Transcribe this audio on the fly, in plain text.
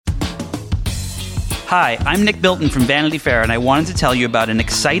Hi, I'm Nick Bilton from Vanity Fair, and I wanted to tell you about an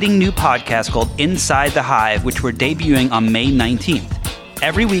exciting new podcast called Inside the Hive, which we're debuting on May 19th.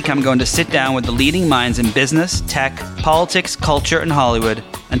 Every week, I'm going to sit down with the leading minds in business, tech, politics, culture, and Hollywood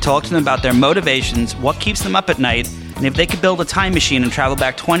and talk to them about their motivations, what keeps them up at night, and if they could build a time machine and travel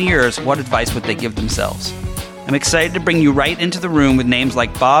back 20 years, what advice would they give themselves? I'm excited to bring you right into the room with names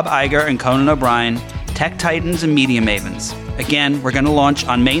like Bob Iger and Conan O'Brien, tech titans and media mavens. Again, we're going to launch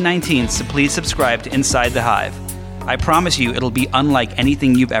on May 19th, so please subscribe to Inside the Hive. I promise you it'll be unlike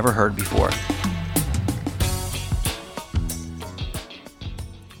anything you've ever heard before.